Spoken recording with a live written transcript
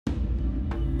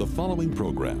The following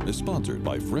program is sponsored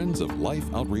by Friends of Life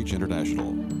Outreach International.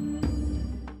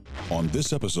 On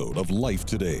this episode of Life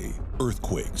Today,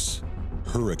 earthquakes,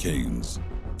 hurricanes.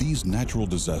 These natural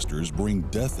disasters bring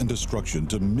death and destruction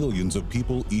to millions of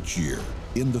people each year.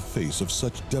 In the face of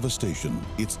such devastation,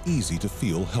 it's easy to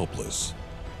feel helpless.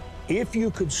 If you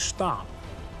could stop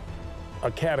a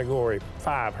Category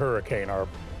 5 hurricane or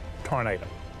tornado,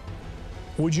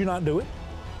 would you not do it?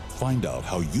 Find out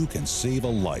how you can save a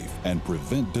life and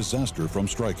prevent disaster from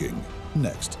striking.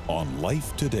 Next on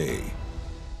Life Today.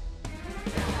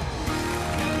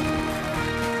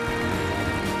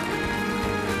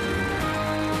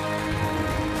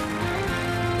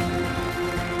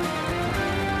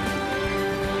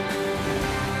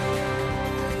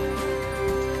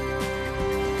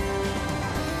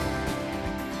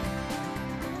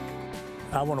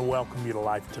 I want to welcome you to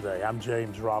Life Today. I'm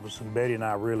James Robison. Betty and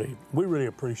I really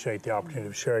appreciate the opportunity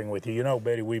of sharing with you. You know,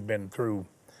 Betty, we've been through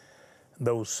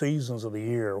those seasons of the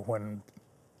year when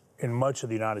in much of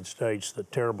the United States, the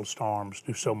terrible storms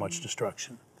do so much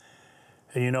destruction.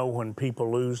 And you know, when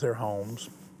people lose their homes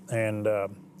and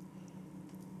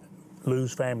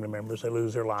lose family members, they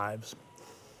lose their lives,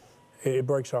 it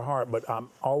breaks our heart. But I'm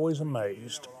always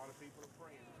amazed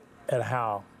at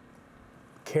how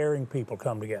caring people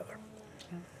come together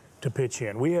to pitch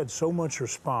in. We had so much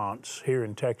response here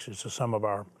in Texas to some of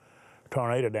our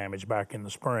tornado damage back in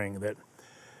the spring that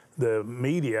the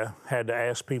media had to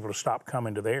ask people to stop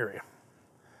coming to the area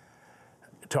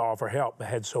to offer help. They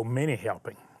had so many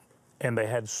helping, and they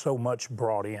had so much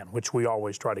brought in, which we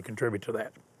always try to contribute to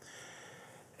that.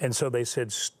 And so they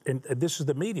said, and this is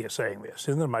the media saying this.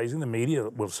 Isn't it amazing? The media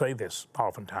will say this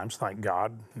oftentimes, thank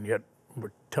God, and yet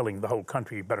we're telling the whole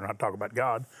country, you better not talk about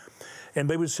God. And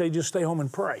they would say, just stay home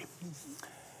and pray.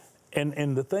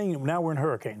 And the thing, now we're in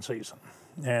hurricane season,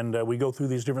 and we go through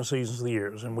these different seasons of the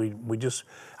years, and we just,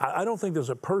 I don't think there's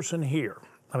a person here.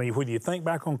 I mean, when you think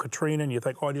back on Katrina and you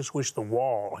think, oh, I just wish the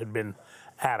wall had been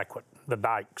adequate, the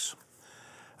dikes.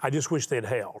 I just wish they'd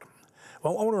held.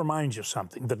 Well, I want to remind you of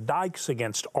something. The dikes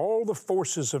against all the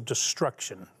forces of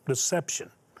destruction,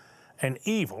 deception, and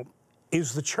evil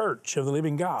is the church of the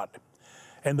living God.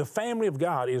 And the family of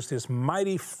God is this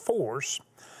mighty force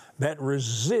that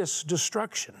resists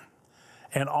destruction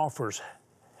and offers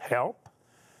help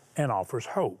and offers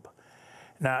hope.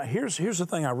 Now, here's the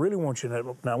thing I really want you to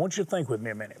know. Now, I want you to think with me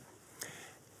a minute.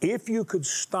 If you could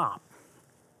stop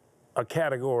a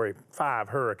Category 5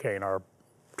 hurricane or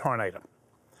tornado,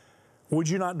 would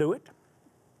you not do it?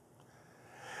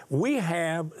 We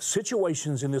have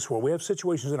situations in this world. We have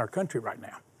situations in our country right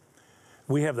now.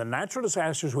 We have the natural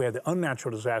disasters, we have the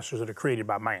unnatural disasters that are created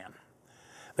by man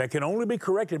that can only be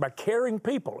corrected by caring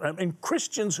people. And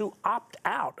Christians who opt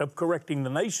out of correcting the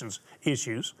nation's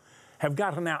issues have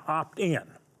got to now opt in.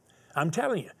 I'm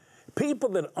telling you, people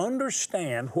that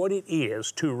understand what it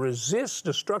is to resist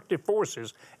destructive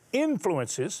forces,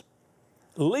 influences,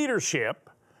 leadership,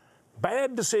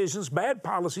 bad decisions, bad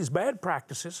policies, bad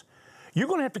practices, you're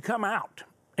going to have to come out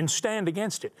and stand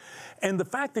against it. And the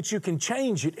fact that you can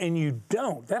change it and you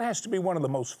don't, that has to be one of the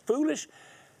most foolish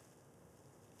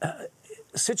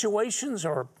situations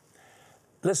or,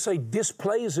 let's say,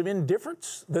 displays of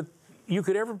indifference that you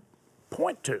could ever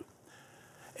point to.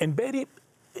 And Betty,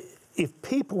 if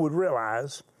people would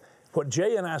realize what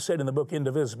Jay and I said in the book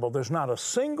Indivisible, there's not a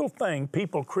single thing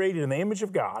people created in the image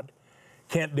of God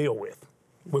can't deal with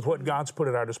what God's put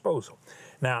at our disposal.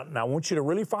 Now I want you to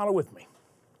really follow with me.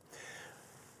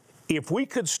 If we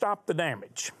could stop the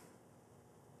damage,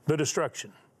 the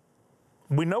destruction,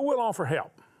 we know we'll offer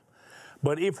help,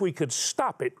 but if we could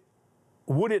stop it,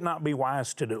 would it not be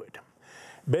wise to do it?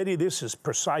 Betty, this is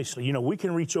precisely, you know, we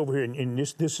can reach over here and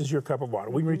this is your cup of water.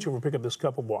 We can reach over and pick up this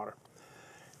cup of water.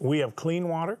 We have clean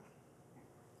water,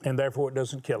 and therefore it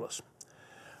doesn't kill us.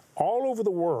 All over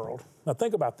the world, now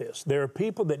think about this, there are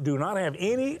people that do not have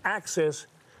any access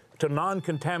to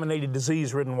non-contaminated,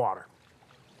 disease-ridden water.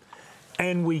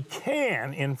 And we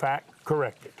can, in fact,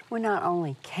 correct it. We not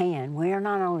only can, we are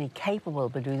not only capable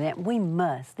of doing that, we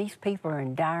must. These people are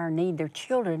in dire need. Their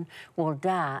children will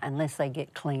die unless they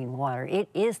get clean water. It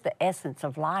is the essence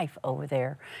of life over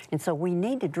there. And so we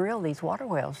need to drill these water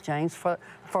wells, James,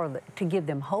 to give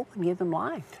them hope and give them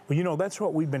life. Well, you know, that's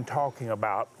what we've been talking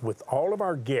about with all of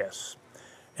our guests.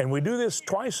 And we do this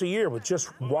twice a year with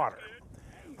just water,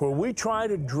 where we try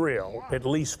to drill at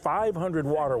least 500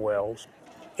 water wells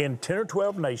in 10 or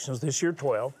 12 nations, this year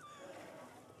 12,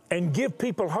 and give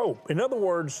people hope. In other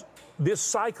words, this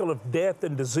cycle of death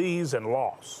and disease and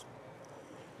loss,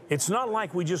 it's not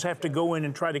like we just have to go in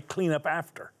and try to clean up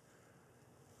after.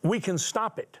 We can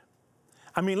stop it.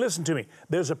 I mean, listen to me.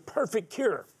 There's a perfect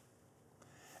cure.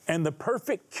 And the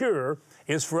perfect cure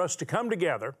is for us to come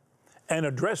together and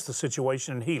address the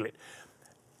situation and heal it.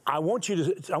 I want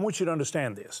you to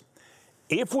understand this.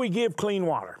 If we give clean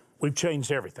water, we've changed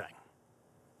everything.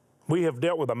 We have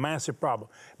dealt with a massive problem.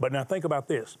 But now think about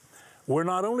this. We're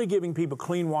not only giving people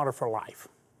clean water for life,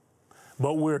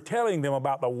 but we're telling them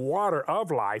about the water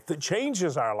of life that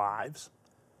changes our lives.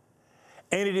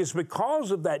 And it is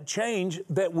because of that change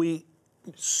that we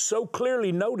so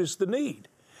clearly notice the need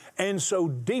and so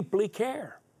deeply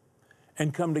care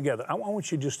and come together. I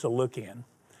want you just to look in,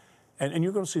 and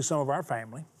you're going to see some of our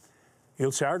family.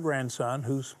 You'll see our grandson,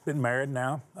 who's been married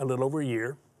now a little over a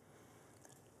year.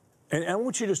 And I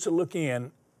want you just to look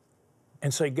in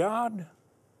and say, God,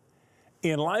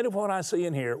 in light of what I see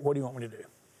in here, what do you want me to do?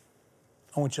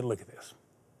 I want you to look at this.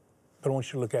 But I want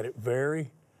you to look at it very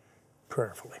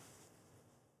prayerfully.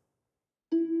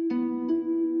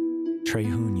 Trey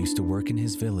Hoon used to work in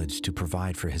his village to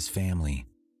provide for his family.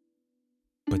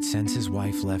 But since his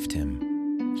wife left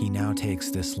him, he now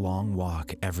takes this long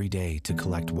walk every day to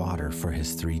collect water for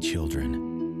his 3 children.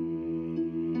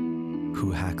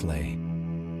 Huhakle,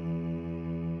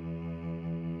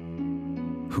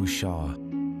 Hushaw,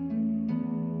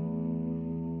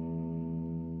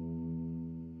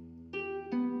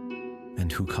 and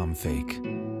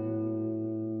Hukamfake.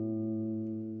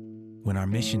 When our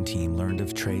mission team learned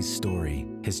of Trey's story,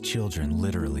 his children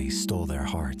literally stole their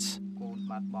hearts.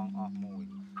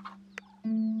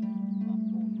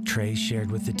 Trey shared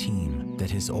with the team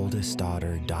that his oldest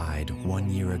daughter died 1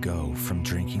 year ago from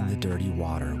drinking the dirty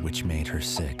water which made her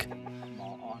sick.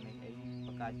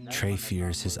 Trey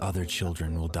fears his other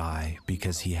children will die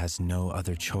because he has no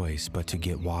other choice but to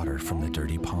get water from the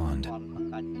dirty pond.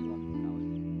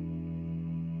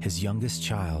 His youngest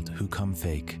child,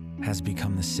 Hukamfake, has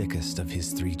become the sickest of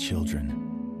his 3 children,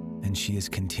 and she is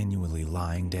continually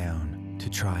lying down to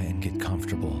try and get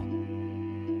comfortable.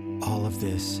 All of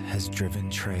this has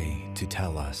driven Trey to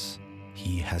tell us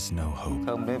he has no hope.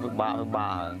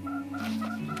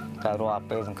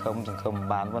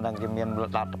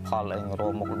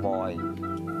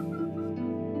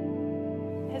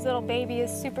 His little baby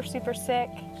is super, super sick,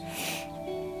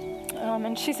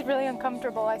 and she's really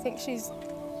uncomfortable. I think she's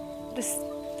just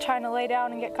trying to lay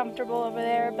down and get comfortable over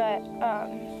there, but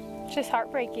it's just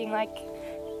heartbreaking. Like,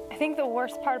 I think the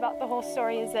worst part about the whole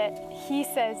story is that he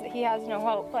says that he has no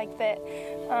hope, like that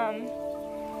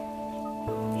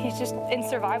he's just in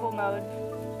survival mode.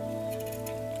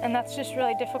 And that's just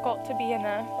really difficult to be in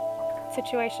a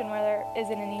situation where there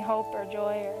isn't any hope or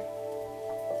joy or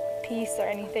peace or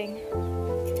anything.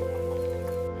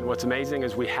 And what's amazing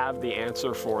is we have the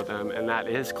answer for them, and that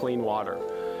is clean water.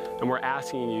 And we're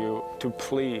asking you to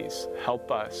please help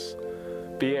us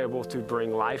be able to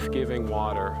bring life-giving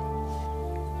water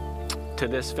to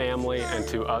this family and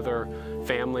to other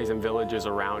families and villages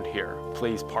around here.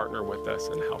 Please partner with us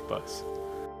and help us.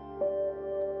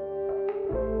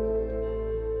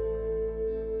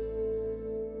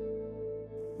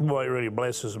 Well, it really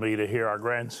blesses me to hear our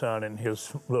grandson and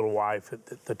his little wife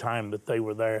at the time that they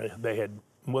were there. They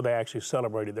actually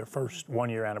celebrated their first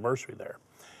 1-year anniversary there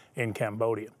in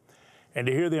Cambodia. And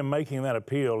to hear them making that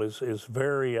appeal is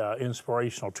very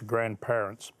inspirational to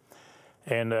grandparents.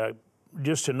 And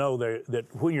just to know that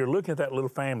when you're looking at that little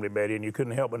family, Betty, and you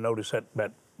couldn't help but notice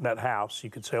that house, you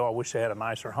could say, oh, I wish they had a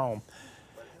nicer home.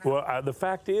 Well, the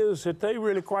fact is that they're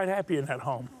really quite happy in that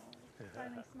home.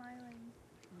 Finally smiling.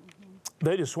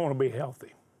 They just want to be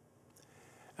healthy.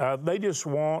 They just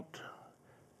want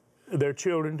their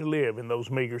children to live in those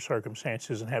meager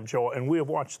circumstances and have joy. And we have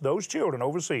watched those children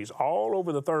overseas, all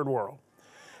over the third world,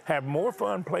 have more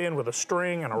fun playing with a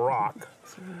string and a rock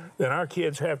than our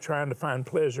kids have trying to find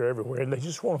pleasure everywhere. And they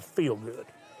just want to feel good.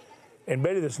 And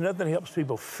Betty, there's nothing that helps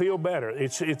people feel better.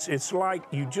 It's like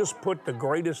you just put the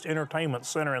greatest entertainment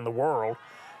center in the world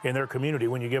in their community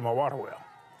when you give them a water well.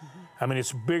 I mean,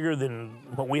 it's bigger than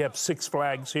what we have. Six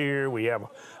Flags here. We have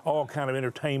all kind of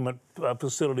entertainment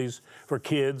facilities for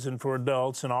kids and for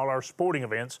adults and all our sporting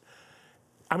events.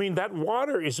 I mean, that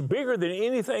water is bigger than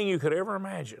anything you could ever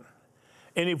imagine.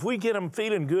 And if we get them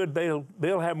feeling good,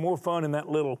 they'll have more fun in that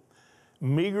little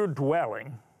meager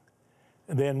dwelling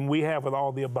than we have with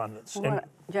all the abundance. Well, and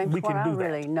James, we can what do I that.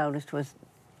 really noticed was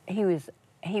he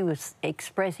was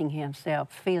expressing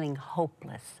himself feeling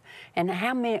hopeless. And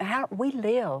how we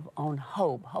live on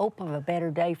hope of a better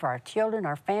day for our children,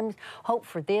 our families, hope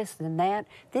for this and that.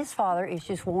 This father is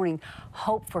just wanting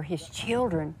hope for his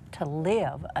children to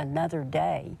live another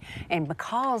day. And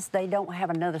because they don't have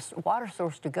another water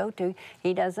source to go to,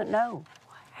 he doesn't know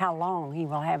how long he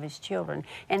will have his children.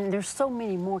 And there's so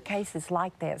many more cases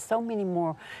like that, so many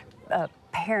more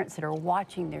parents that are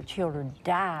watching their children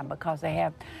die because they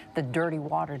have the dirty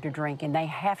water to drink, and they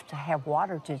have to have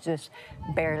water to just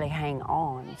barely hang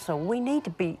on. So we need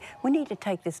to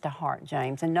take this to heart,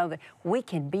 James, and know that we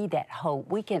can be that hope.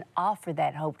 We can offer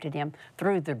that hope to them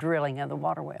through the drilling of the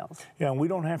water wells. Yeah, and we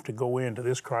don't have to go into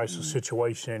this crisis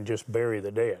situation and just bury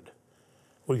the dead.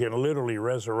 We can literally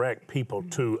resurrect people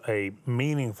to a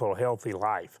meaningful, healthy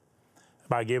life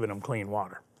by giving them clean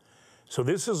water. So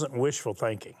this isn't wishful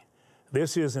thinking.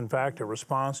 This is, in fact, a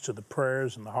response to the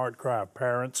prayers and the heart cry of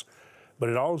parents, but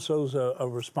it also is a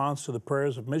response to the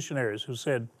prayers of missionaries who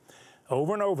said,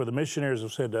 over and over, the missionaries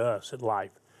have said to us at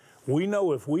Life, we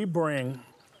know if we bring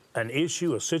an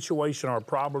issue, a situation, or a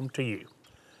problem to you,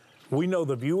 we know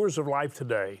the viewers of Life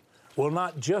Today will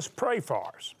not just pray for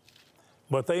us,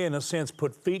 but they, in a sense,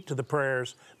 put feet to the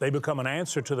prayers, they become an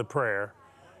answer to the prayer,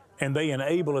 and they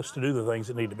enable us to do the things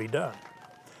that need to be done.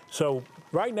 So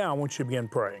right now, I want you to begin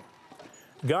praying.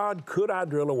 God, could I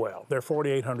drill a well? They're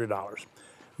 $4,800.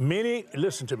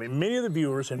 Listen to me, many of the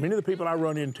viewers and many of the people I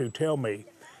run into tell me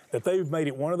that they've made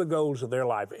it one of the goals of their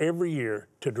life every year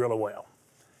to drill a well.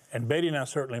 And Betty and I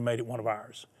certainly made it one of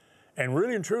ours. And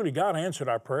really and truly, God answered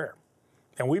our prayer.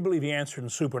 And we believe He answered in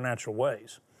supernatural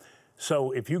ways.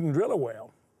 So if you can drill a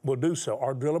well, we'll do so,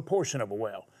 or drill a portion of a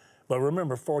well. But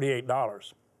remember,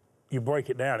 $48. You break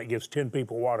it down, it gives 10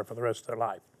 people water for the rest of their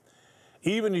life.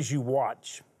 Even as you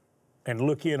watch and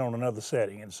look in on another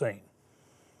setting and scene,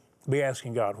 be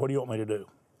asking God, what do you want me to do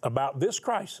about this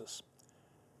crisis?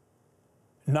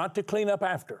 Not to clean up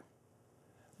after,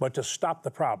 but to stop the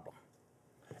problem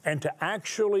and to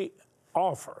actually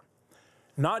offer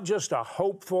not just a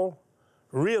hopeful,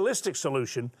 realistic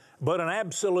solution, but an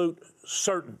absolute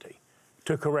certainty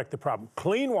to correct the problem.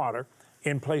 Clean water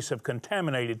in place of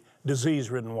contaminated,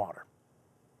 disease-ridden water.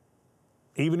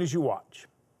 Even as you watch,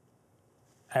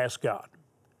 ask God,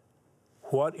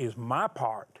 what is my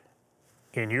part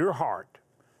in your heart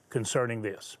concerning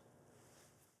this?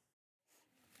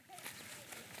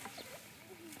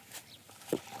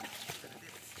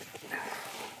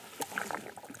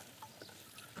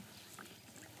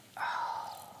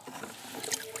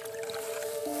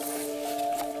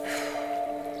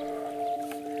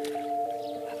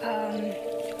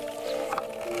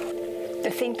 To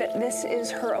think that this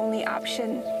is her only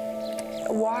option,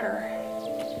 water.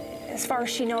 As far as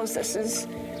she knows, this is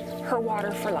her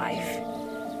water for life.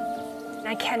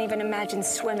 I can't even imagine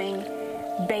swimming,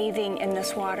 bathing in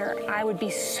this water. I would be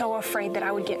so afraid that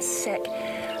I would get sick,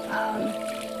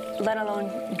 let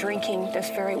alone drinking this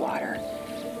very water.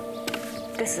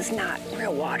 This is not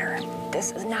real water.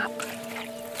 This is not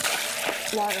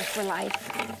water for life.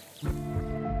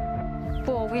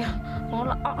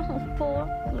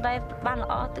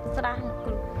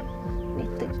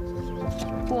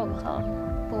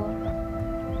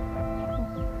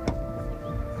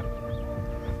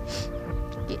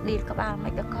 đi các bạn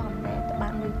mấy cái con này các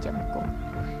bạn nuôi chấm cũng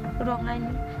rồi ngay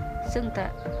xưng ta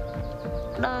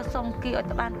đơ xong kia ở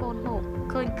các bạn con hộp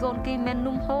khơi con kia men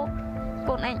nung hộp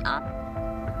con anh ấp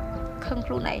không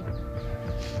luôn này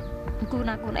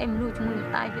con em nuôi cho mình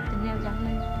tai với tình yêu rằng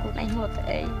này con anh hộp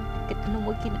ấy cái nó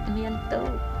mỗi kia miền tây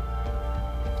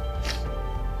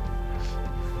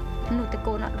nuôi tới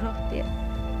con ăn rồi tiền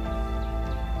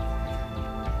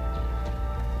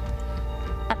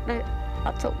ăn đây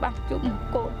ở chỗ bác chụp một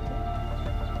cột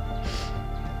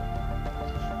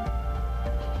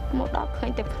một đó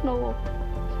khơi tới nô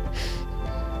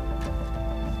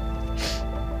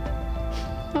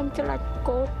không cho lại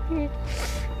cột đi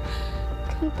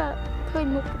chúng ta khơi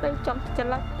một đây trong cho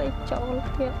lại đây cho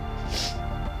kia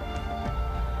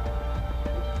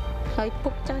hơi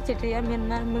phục cha chỉ riêng miền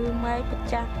Nam mưa mai bật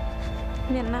cha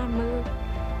miền Nam mưa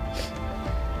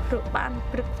rồi ban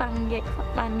bực phăng nhẹ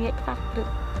ban nhẹ phát được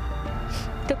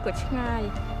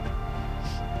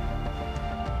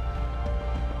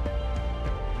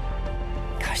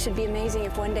Gosh, it'd be amazing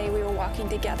if one day we were walking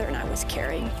together and I was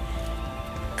carrying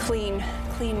clean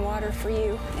water for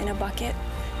you in a bucket.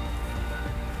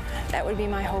 That would be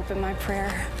my hope and my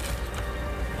prayer.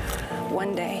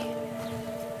 One day,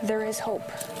 there is hope.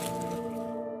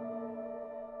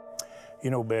 You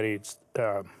know, Betty, it's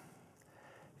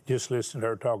just listening to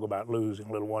her talk about losing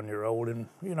a little one-year-old, and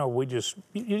you know, you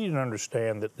need to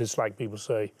understand that it's like people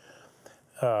say,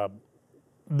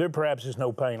 there perhaps is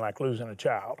no pain like losing a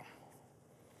child.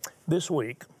 This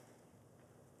week,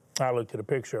 I looked at a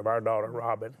picture of our daughter,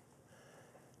 Robin.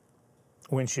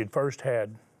 When she'd first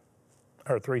had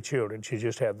her 3 children, she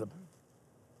just had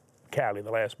Callie,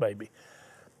 the last baby.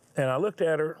 And I looked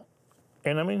at her,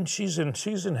 and I mean, she's in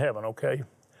heaven, okay?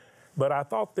 But I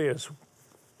thought this,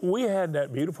 we had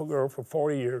that beautiful girl for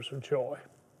 40 years of joy.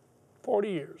 40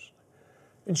 years.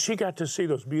 And she got to see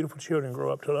those beautiful children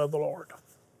grow up to love the Lord.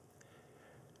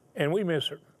 And we miss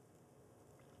her.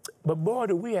 But boy,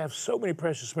 do we have so many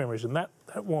precious memories. And that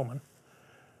woman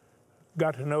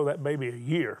got to know that baby a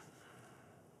year.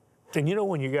 And you know,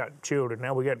 when you got children,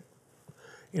 now we got,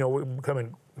 you know, we're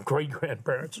becoming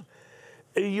great-grandparents,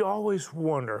 you always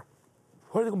wonder,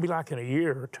 what are they going to be like in a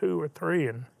year or 2 or 3?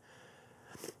 And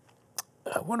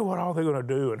I wonder what all they're going to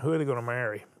do and who are they going to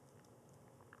marry.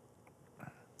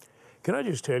 Can I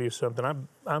just tell you something?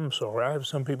 I'm sorry. I have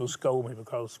some people scold me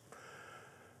because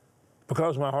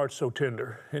my heart's so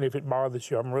tender. And if it bothers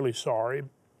you, I'm really sorry.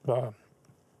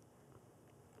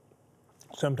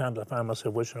 Sometimes I find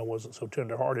myself wishing I wasn't so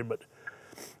tender-hearted. But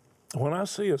when I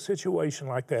see a situation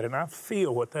like that and I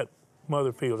feel what that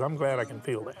mother feels, I'm glad I can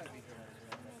feel that.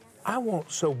 I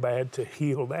want so bad to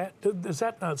heal that. Does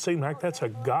that not seem like that's a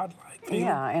God-like feeling?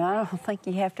 Yeah, and I don't think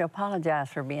you have to apologize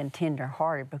for being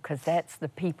tender-hearted, because that's the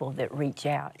people that reach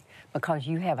out, because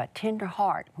you have a tender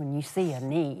heart when you see a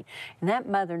need. And that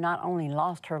mother not only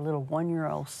lost her little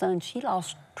 1-year-old son, she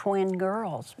lost twin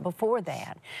girls before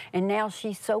that. And now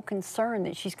she's so concerned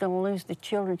that she's going to lose the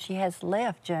children she has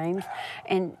left, James.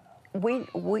 And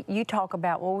you talk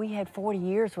about, well, we had 40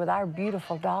 years with our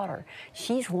beautiful daughter.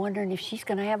 She's wondering if she's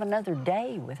going to have another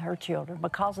day with her children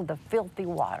because of the filthy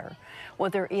water. Well,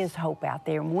 there is hope out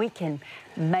there, and we can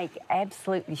make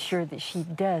absolutely sure that she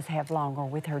does have longer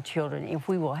with her children if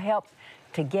we will help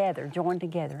together, join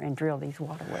together, and drill these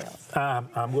water wells.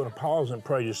 I'm going to pause and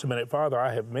pray just a minute. Father,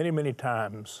 I have many, many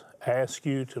times asked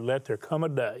you to let there come a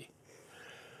day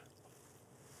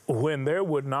when there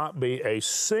would not be a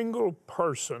single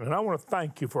person, and I want to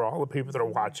thank you for all the people that are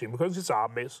watching, because it's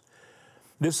obvious.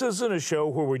 This isn't a show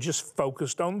where we're just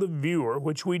focused on the viewer,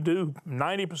 which we do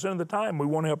 90% of the time. We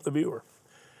want to help the viewer.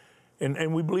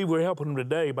 And we believe we're helping them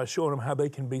today by showing them how they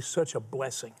can be such a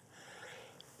blessing.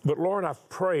 But Lord, I've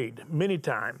prayed many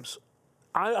times.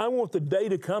 I want the day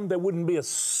to come there wouldn't be a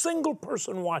single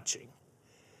person watching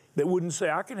that wouldn't say,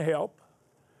 I can help.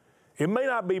 It may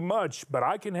not be much, but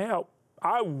I can help.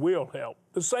 I will help,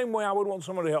 the same way I would want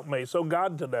someone to help me. So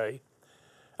God, today,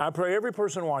 I pray every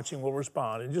person watching will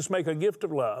respond and just make a gift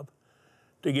of love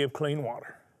to give clean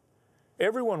water.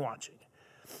 Everyone watching.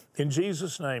 In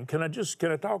Jesus' name, can I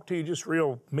talk to you just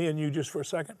real, me and you just for a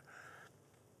second?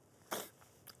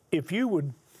 If you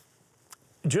would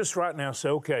just right now say,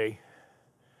 okay,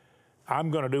 I'm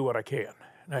going to do what I can.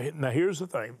 Now here's the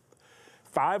thing.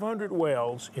 500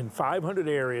 wells in 500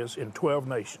 areas in 12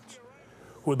 nations.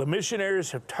 Where the missionaries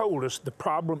have told us the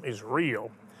problem is real,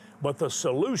 but the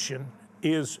solution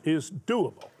is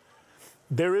doable.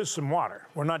 There is some water.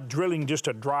 We're not drilling just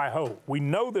a dry hole. We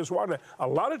know there's water. A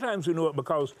lot of times we know it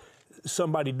because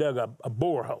somebody dug a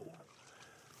borehole.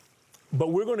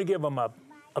 But we're going to give them a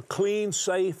clean,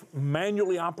 safe,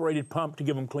 manually operated pump to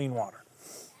give them clean water.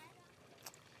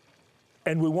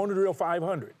 And we want to drill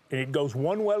 500. And it goes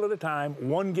one well at a time,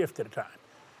 one gift at a time.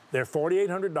 They're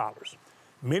 $4,800.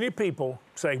 Many people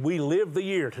say we live the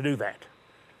year to do that.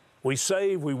 We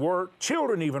save, we work,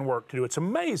 children even work to do it. It's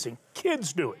amazing.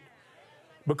 Kids do it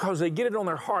because they get it on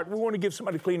their heart. We want to give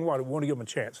somebody clean water. We want to give them a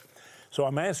chance. So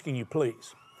I'm asking you,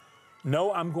 please,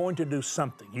 know I'm going to do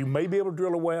something. You may be able to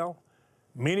drill a well.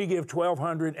 Many give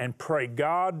 1,200 and pray,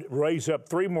 God, raise up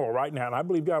 3 more right now. And I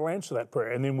believe God will answer that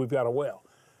prayer. And then we've got a well.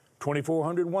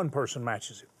 2,400, one person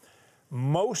matches it.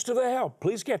 Most of the help,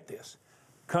 please get this,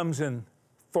 comes in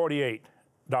 $48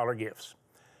 gifts,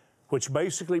 which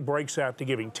basically breaks out to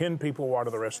giving 10 people water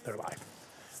the rest of their life.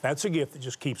 That's a gift that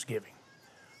just keeps giving.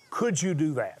 Could you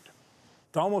do that?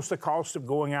 It's almost the cost of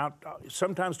going out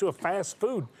sometimes to a fast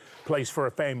food place for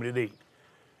a family to eat.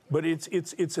 But it's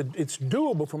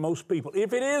doable for most people.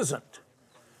 If it isn't,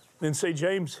 then say,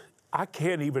 James, I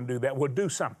can't even do that. Well, do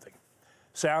something.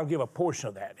 Say, I'll give a portion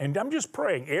of that. And I'm just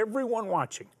praying everyone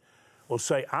watching will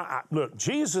say, look,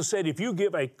 Jesus said if you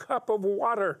give a cup of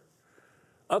water,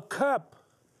 a cup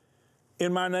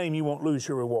in my name, you won't lose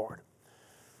your reward.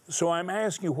 So I'm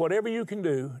asking you, whatever you can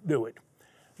do, do it.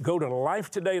 Go to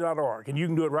lifetoday.org, and you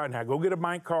can do it right now. Go get a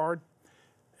bank card.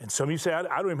 And some of you say, I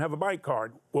don't even have a bank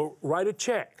card. Well, write a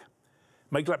check.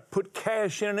 Put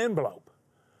cash in an envelope.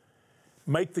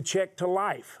 Make the check to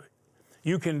Life.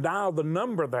 You can dial the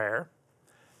number there.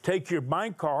 Take your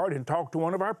bank card and talk to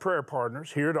one of our prayer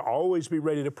partners here to always be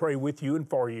ready to pray with you and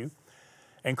for you.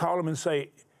 And call them and say,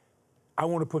 I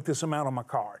want to put this amount on my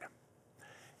card.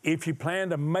 If you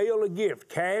plan to mail a gift,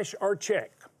 cash or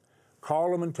check,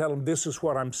 call them and tell them this is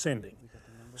what I'm sending,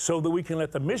 so that we can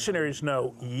let the missionaries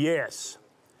know, yes,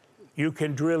 you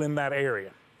can drill in that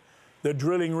area. The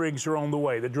drilling rigs are on the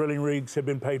way. The drilling rigs have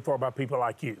been paid for by people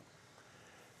like you.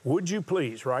 Would you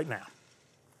please, right now,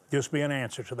 just be an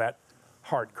answer to that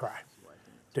heart cry,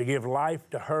 to give life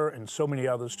to her and so many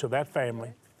others, to that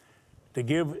family, to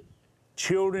give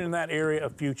children in that area a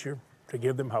future, to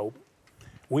give them hope.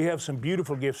 We have some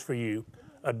beautiful gifts for you,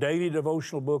 a daily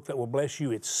devotional book that will bless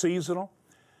you. It's seasonal,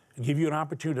 give you an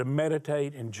opportunity to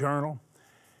meditate and journal.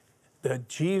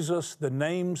 The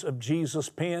Names of Jesus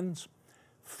pens,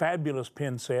 fabulous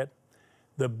pen set.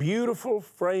 The beautiful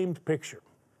framed picture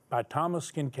by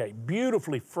Thomas Kincaid,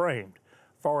 beautifully framed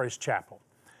Forest Chapel.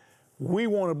 We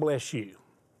want to bless you,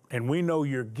 and we know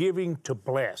you're giving to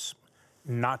bless,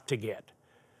 not to get.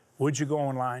 Would you go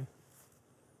online?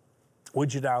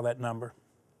 Would you dial that number?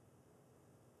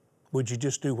 Would you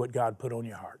just do what God put on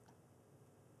your heart?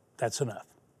 That's enough.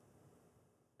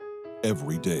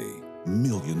 Every day,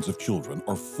 millions of children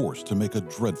are forced to make a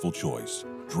dreadful choice: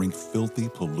 drink filthy,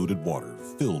 polluted water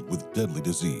filled with deadly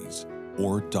disease,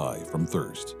 or die from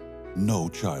thirst. No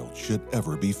child should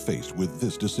ever be faced with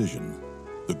this decision.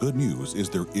 The good news is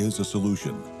there is a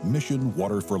solution. Mission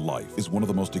Water for Life is one of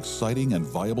the most exciting and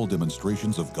viable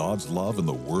demonstrations of God's love in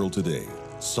the world today.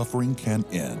 Suffering can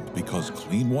end because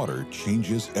clean water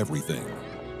changes everything.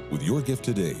 With your gift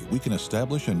today, we can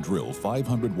establish and drill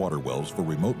 500 water wells for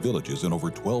remote villages in over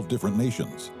 12 different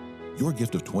nations. Your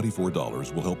gift of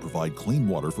 $24 will help provide clean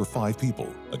water for 5 people.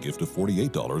 A gift of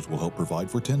 $48 will help provide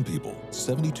for 10 people.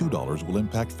 $72 will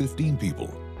impact 15 people.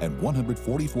 And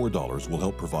 $144 will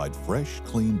help provide fresh,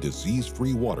 clean,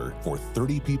 disease-free water for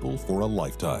 30 people for a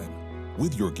lifetime.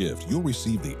 With your gift, you'll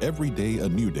receive the Everyday a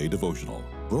New Day devotional.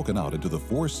 Broken out into the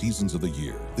 4 seasons of the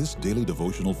year, this daily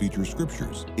devotional features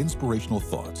scriptures, inspirational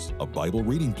thoughts, a Bible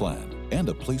reading plan, and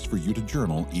a place for you to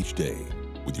journal each day.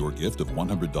 With your gift of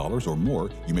 $100 or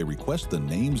more, you may request the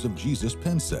Names of Jesus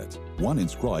pen set, one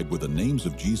inscribed with the names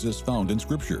of Jesus found in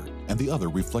Scripture, and the other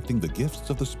reflecting the gifts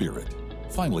of the Spirit.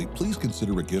 Finally, please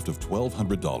consider a gift of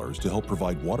 $1,200 to help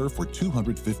provide water for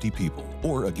 250 people,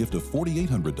 or a gift of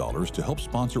 $4,800 to help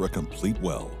sponsor a complete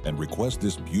well, and request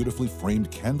this beautifully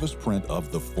framed canvas print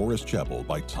of The Forest Chapel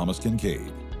by Thomas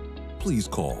Kincaid. Please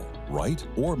call, write,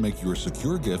 or make your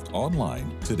secure gift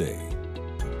online today.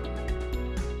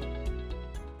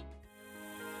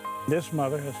 This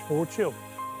mother has 4 children.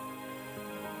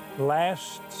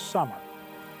 Last summer,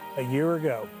 a year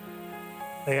ago,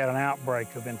 they had an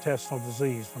outbreak of intestinal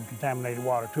disease from contaminated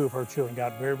water. 2 of her children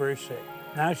got very, very sick.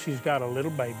 Now she's got a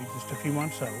little baby, just a few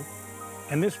months old,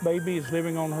 and this baby is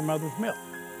living on her mother's milk.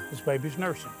 This baby's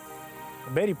nursing.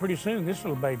 But Betty, pretty soon, this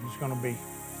little baby's gonna be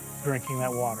drinking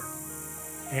that water,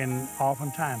 and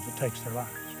oftentimes it takes their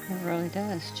lives. It really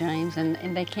does, James, and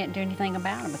they can't do anything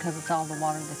about it because it's all the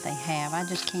water that they have. I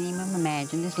just can't even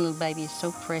imagine. This little baby is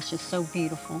so precious, so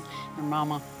beautiful. Her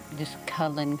mama just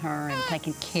cuddling her and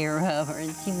taking care of her,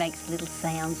 and she makes little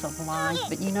sounds of life.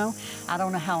 But you know, I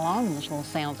don't know how long those little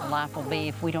sounds of life will be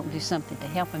if we don't do something to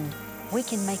help them. We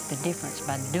can make the difference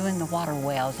by doing the water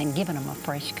wells and giving them a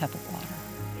fresh cup of water.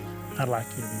 I'd like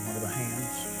you to be one of the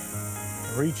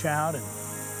hands. Reach out and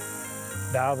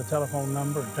dial the telephone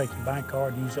number and take your bank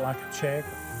card, use it like a check,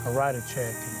 or write a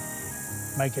check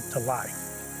and make it to life.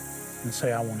 And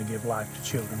say, I want to give life to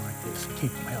children like this and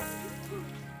keep them healthy.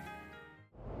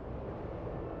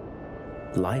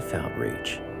 Life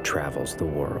Outreach travels the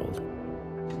world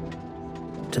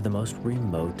to the most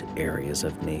remote areas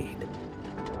of need,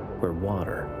 where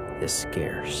water is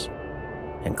scarce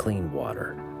and clean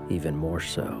water even more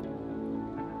so.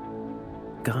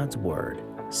 God's Word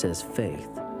says faith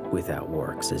without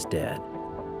works is dead.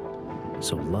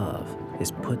 So love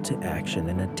is put to action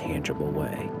in a tangible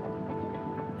way,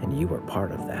 and you are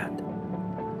part of that.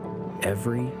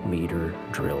 Every meter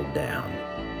drilled down,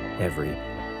 every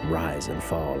rise and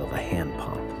fall of a hand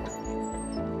pump.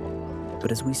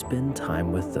 But as we spend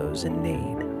time with those in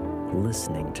need,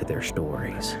 listening to their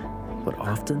stories, what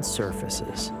often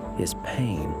surfaces is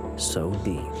pain so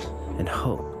deep and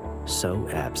hope so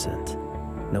absent,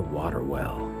 no water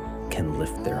well can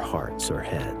lift their hearts or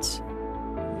heads.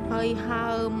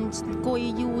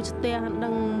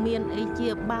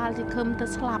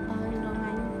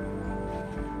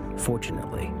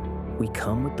 Fortunately, we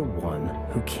come with the one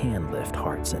who can lift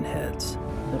hearts and heads.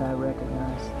 But I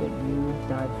recognize that you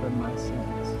died for my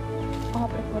sins.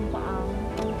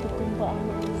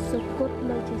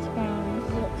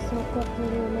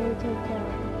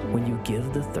 When you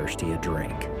give the thirsty a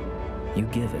drink, you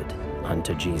give it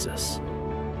unto Jesus.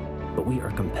 But we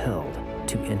are compelled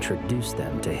to introduce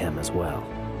them to him as well.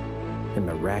 And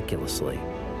miraculously,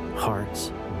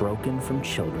 hearts broken from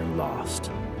children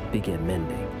lost begin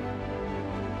mending.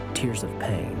 Tears of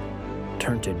pain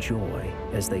turn to joy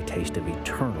as they taste of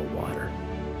eternal water.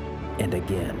 And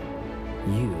again,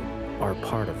 you are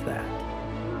part of that.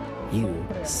 You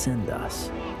send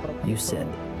us. You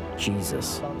send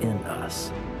Jesus in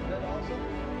us.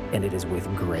 And it is with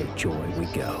great joy we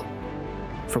go.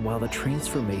 For while the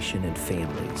transformation in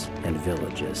families and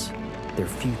villages, their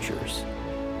futures,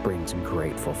 brings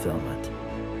great fulfillment,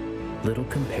 little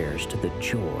compares to the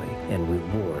joy and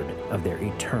reward of their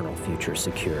eternal future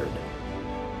secured.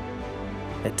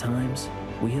 At times,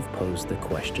 we have posed the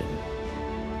question,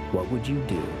 what would you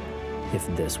do if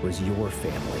this was your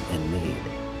family in need?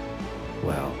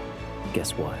 Well,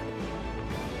 guess what?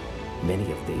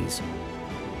 Many of these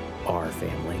are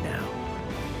family now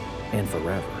and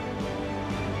forever.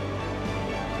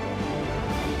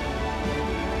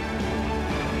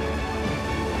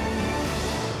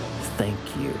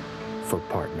 Thank you for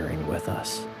partnering with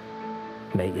us.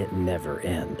 May it never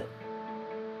end.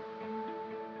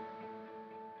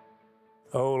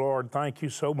 Oh, Lord, thank you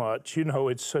so much. You know,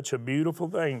 it's such a beautiful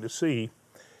thing to see,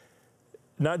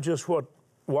 not just what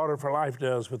Water for Life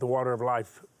does, but the Water of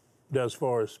Life does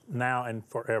for us now and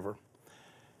forever.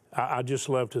 I just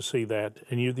love to see that.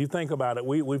 And you think about it,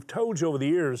 we've told you over the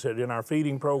years that in our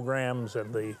feeding programs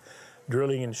and the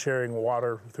drilling and sharing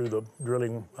water through the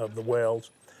drilling of the wells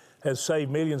has saved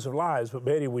millions of lives. But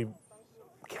Betty, we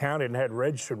counted and had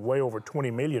registered way over 20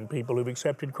 million people who've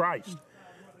accepted Christ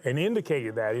and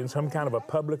indicated that in some kind of a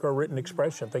public or written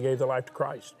expression if they gave their life to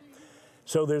Christ.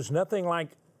 So there's nothing like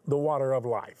the water of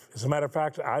life. As a matter of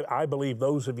fact, I believe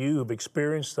those of you who've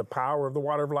experienced the power of the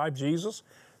water of life, Jesus,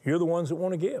 you're the ones that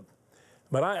want to give.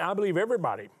 But I believe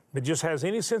everybody that just has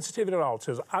any sensitivity at all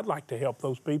says, I'd like to help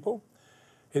those people.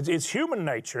 It's human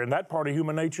nature, and that part of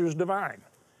human nature is divine.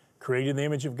 Created in the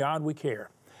image of God, we care.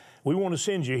 We want to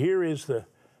send you, here is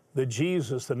the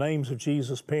Jesus, the names of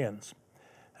Jesus pens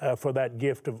for that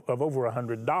gift of over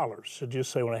 $100. So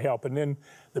just say want to help. And then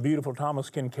the beautiful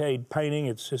Thomas Kincaid painting,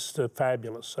 it's just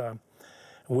fabulous.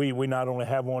 We not only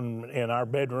have one in our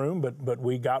bedroom, but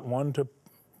we got one to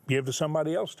give to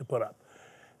somebody else to put up.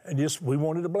 And just, we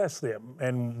wanted to bless them,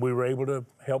 and we were able to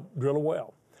help drill a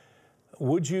well.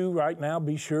 Would you right now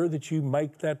be sure that you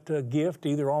make that gift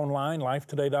either online,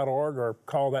 lifetoday.org, or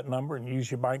call that number and use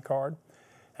your bank card?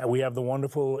 We have the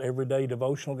wonderful everyday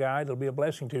devotional guide. It'll be a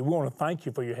blessing to you. We want to thank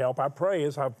you for your help. I pray,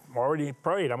 as I've already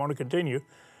prayed, I'm going to continue,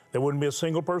 there wouldn't be a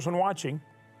single person watching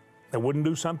that wouldn't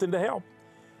do something to help.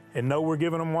 And no, we're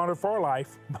giving them water for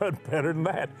life, but better than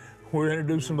that, we're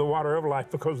introducing the water of life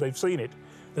because they've seen it.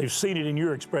 They've seen it in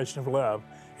your expression of love.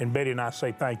 And Betty and I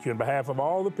say thank you on behalf of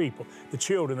all the people, the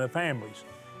children, the families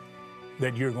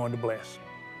that you're going to bless.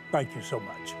 Thank you so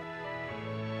much.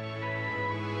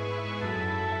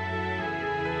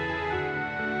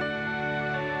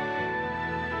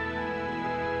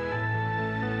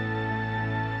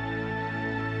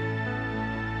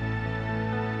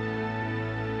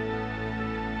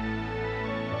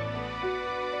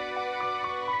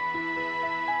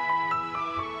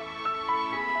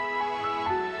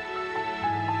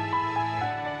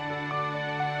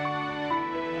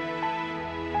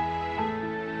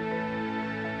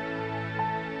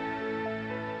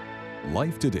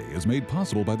 Life Today is made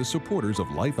possible by the supporters of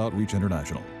Life Outreach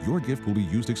International. Your gift will be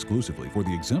used exclusively for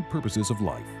the exempt purposes of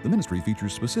life. The ministry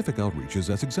features specific outreaches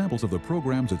as examples of the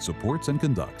programs it supports and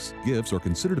conducts. Gifts are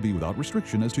considered to be without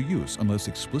restriction as to use unless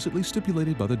explicitly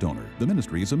stipulated by the donor. The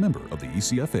ministry is a member of the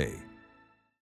ECFA.